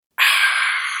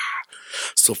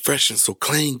So fresh and so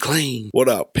clean, clean. What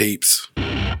up, peeps?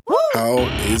 How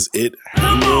is it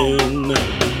hanging?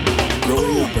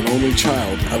 Growing up an only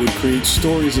child, I would create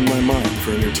stories in my mind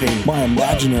for entertainment. My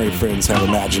imaginary friends have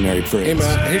imaginary friends. Hey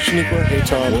Matt, hey Shaniqua, hey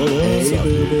Tom. What's up,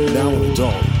 baby? Now an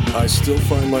adult, I still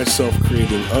find myself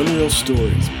creating unreal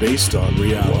stories based on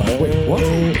reality. Wait, what?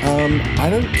 I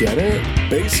don't get it.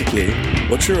 Basically,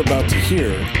 what you're about to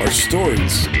hear are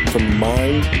stories from the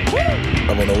mind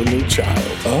of an only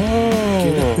child. Oh,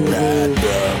 Rad,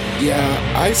 bro.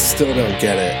 Yeah, I still don't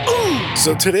get it.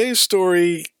 So today's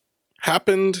story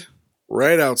happened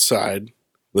right outside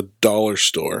the dollar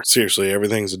store. Seriously,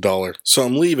 everything's $1. So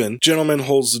I'm leaving. Gentleman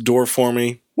holds the door for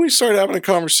me. We start having a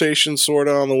conversation sort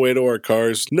of on the way to our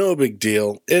cars. No big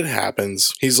deal. It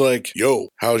happens. He's like, yo,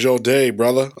 how's your day,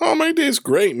 brother? Oh, my day's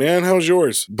great, man. How's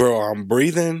yours? Bro, I'm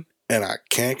breathing and I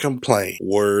can't complain.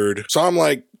 Word. So I'm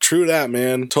like, true that,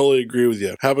 man. Totally agree with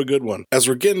you. Have a good one. As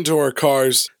we're getting to our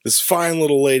cars, this fine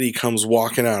little lady comes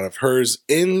walking out of hers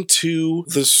into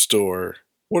the store.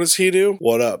 What does he do?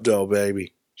 What up, though,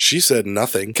 baby? She said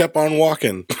nothing. Kept on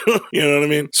walking. You know what I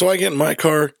mean? So I get in my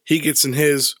car. He gets in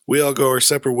his. We all go our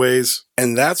separate ways.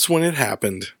 And that's when it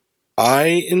happened.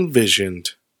 I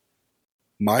envisioned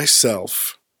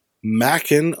myself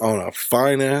macking on a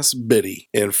fine-ass biddy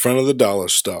in front of the dollar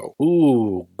store.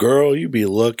 Ooh, girl, you be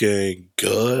looking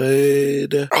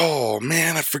good. Oh,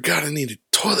 man, I forgot I needed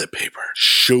toilet paper.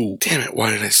 Shoot. Damn it,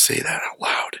 why did I say that out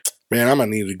loud? Man, I'm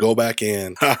gonna need to go back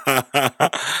in.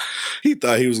 He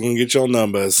thought he was gonna get your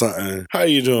number or something. How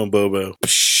you doing, Bobo?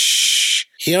 Psh.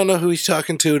 He don't know who he's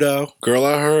talking to, though. Girl,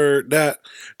 I heard that.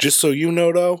 Just so you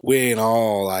know, though, we ain't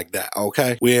all like that,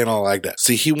 okay? We ain't all like that.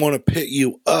 See, he want to pit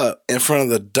you up in front of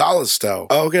the dollar store,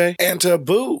 okay? And to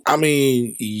boot, I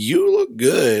mean, you look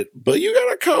good, but you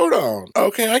got a coat on,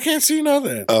 okay? I can't see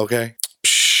nothing, okay?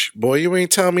 Boy, you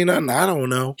ain't telling me nothing I don't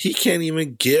know. He can't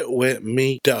even get with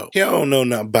me, though. He don't know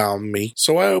nothing about me.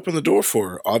 So I opened the door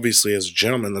for her. Obviously, as a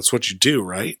gentleman, that's what you do,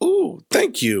 right? Ooh,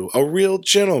 thank you. A real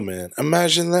gentleman.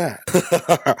 Imagine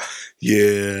that.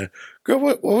 Yeah. Girl,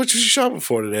 what you shopping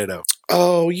for today, though?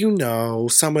 Oh, you know,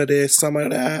 some of this, some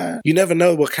of that. You never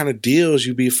know what kind of deals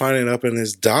you be finding up in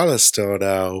this dollar store,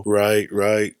 though. Right,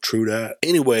 true that.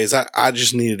 Anyways, I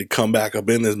just needed to come back up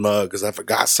in this mug because I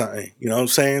forgot something. You know what I'm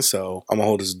saying? So I'm going to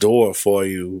hold this door for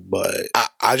you. But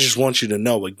I just want you to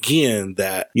know again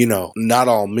that, you know, not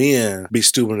all men be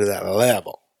stooping to that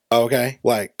level. Okay?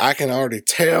 Like, I can already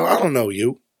tell. I don't know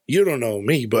you. You don't know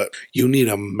me, but you need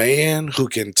a man who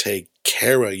can take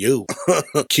care of you.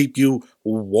 Keep you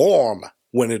warm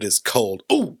when it is cold.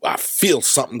 Ooh, I feel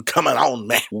something coming on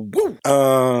me. Woo.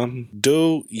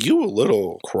 Dude, you a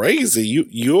little crazy.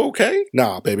 You okay?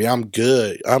 Nah, baby, I'm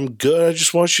good. I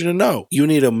just want you to know. You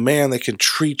need a man that can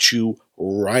treat you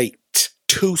right.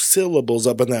 2 syllables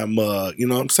up in that mug. You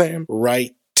know what I'm saying?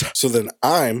 Right. So then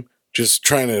I'm just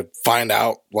trying to find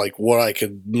out like what I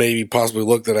could maybe possibly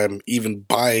look that I'm even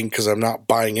buying because I'm not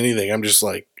buying anything. I'm just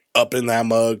like up in that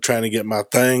mug trying to get my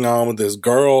thing on with this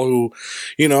girl who,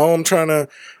 you know, I'm trying to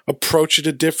approach it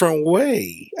a different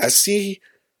way. I see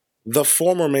the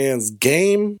former man's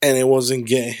game and it wasn't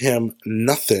getting him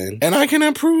nothing. And I can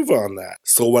improve on that.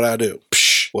 So what I do?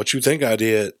 Psh, what you think I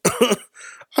did?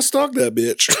 I stalked that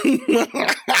bitch.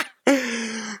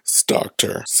 Stalked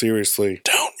her. Seriously.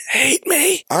 Don't hate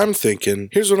me. I'm thinking,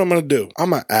 here's what I'm going to do.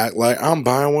 I'm going to act like I'm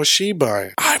buying what she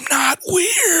buying. I'm not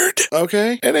weird.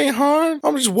 Okay? It ain't hard.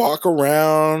 I'm just walk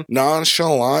around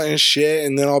nonchalant and shit.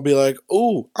 And then I'll be like,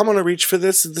 ooh, I'm going to reach for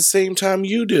this at the same time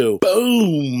you do.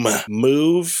 Boom.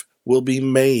 Move will be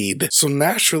made. So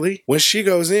naturally, when she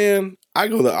goes in, I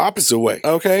go the opposite way,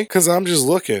 okay? Because I'm just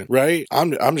looking, right?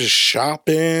 I'm just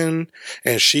shopping,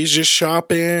 and she's just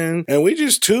shopping, and we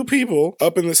just 2 people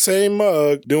up in the same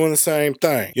mug doing the same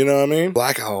thing. You know what I mean?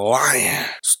 Like a lion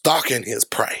stalking his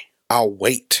prey. I'll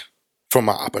wait for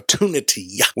my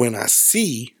opportunity. When I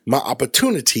see my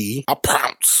opportunity, I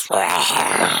pounce.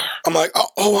 I'm like,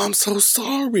 oh, I'm so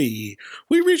sorry.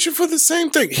 We reaching for the same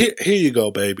thing. Here you go,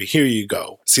 baby. Here you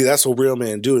go. See, that's what real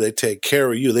men do. They take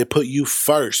care of you. They put you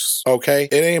first, okay?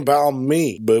 It ain't about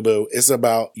me, boo-boo. It's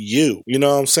about you. You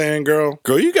know what I'm saying, girl?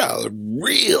 Girl, you got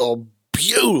real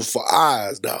beautiful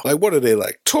eyes, though. Like, what are they,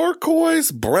 like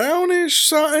turquoise, brownish,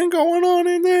 something going on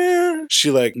in there?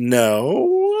 She like,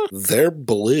 no, they're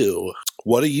blue.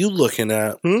 What are you looking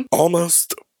at?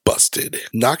 Almost busted.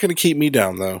 Not gonna keep me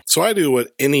down, though. So I do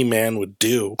what any man would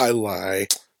do. I lie.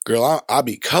 Girl, I'll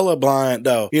be colorblind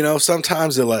though. You know,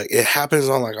 sometimes it happens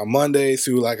on like a Monday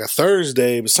through like a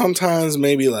Thursday, but sometimes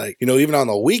maybe like, you know, even on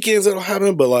the weekends it'll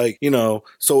happen, but like, you know,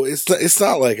 so it's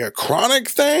not like a chronic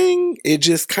thing. It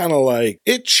just kind of like,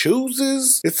 it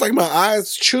chooses. It's like my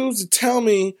eyes choose to tell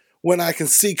me when I can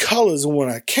see colors and when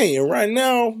I can't. And right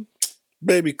now,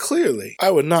 baby, clearly, I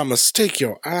would not mistake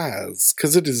your eyes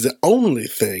because it is the only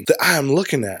thing that I am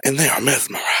looking at, and they are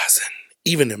mesmerizing.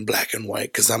 Even in black and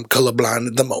white, because I'm colorblind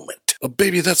at the moment. But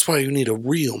baby, that's why you need a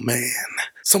real man.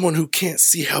 Someone who can't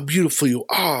see how beautiful you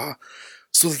are,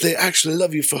 so that they actually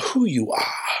love you for who you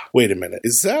are. Wait a minute.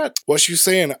 Is that what you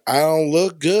saying? I don't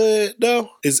look good, though?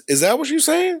 Is that what you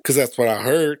saying? Because that's what I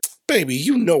heard. Baby,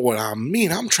 you know what I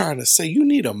mean. I'm trying to say you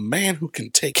need a man who can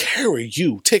take care of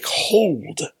you, take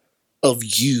hold of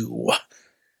you,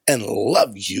 and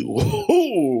love you.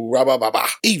 Ooh,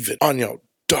 even on your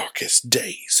darkest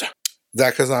days.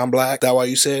 That because I'm black? That why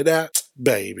you said that?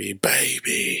 Baby.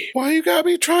 Why you gotta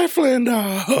be trifling,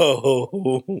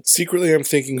 though? Secretly, I'm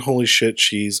thinking, holy shit,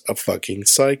 she's a fucking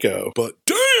psycho. But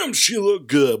damn, she look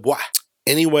good, boy.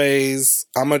 Anyways,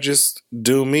 I'ma just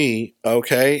do me,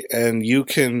 okay? And you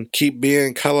can keep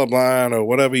being colorblind or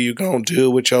whatever you gonna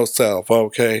do with yourself,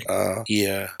 okay?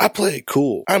 Yeah. I play it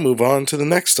cool. I move on to the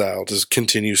next style to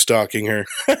continue stalking her.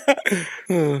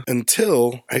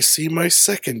 Until I see my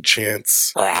second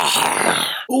chance.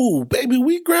 Ooh, baby,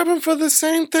 we grabbing for the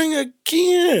same thing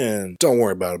again. Don't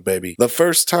worry about it, baby. The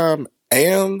first time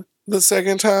and the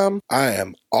second time, I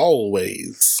am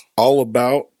always all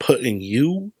about putting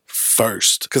you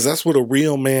first, because that's what a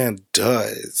real man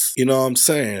does. You know what I'm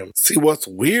saying? See, what's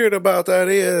weird about that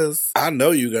is, I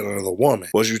know you got another woman.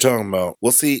 What you talking about?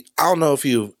 Well, see, I don't know if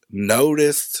you've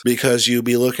noticed, because you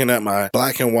be looking at my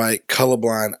black and white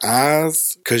colorblind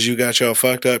eyes, because you got your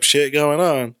fucked up shit going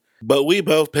on, but we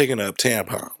both picking up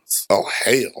tampons. Oh,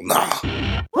 hell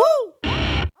nah. Woo!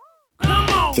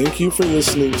 Thank you for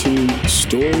listening to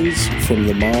Stories from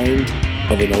the Mind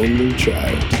of an Only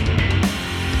Child.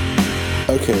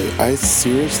 Okay, I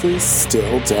seriously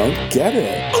still don't get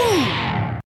it.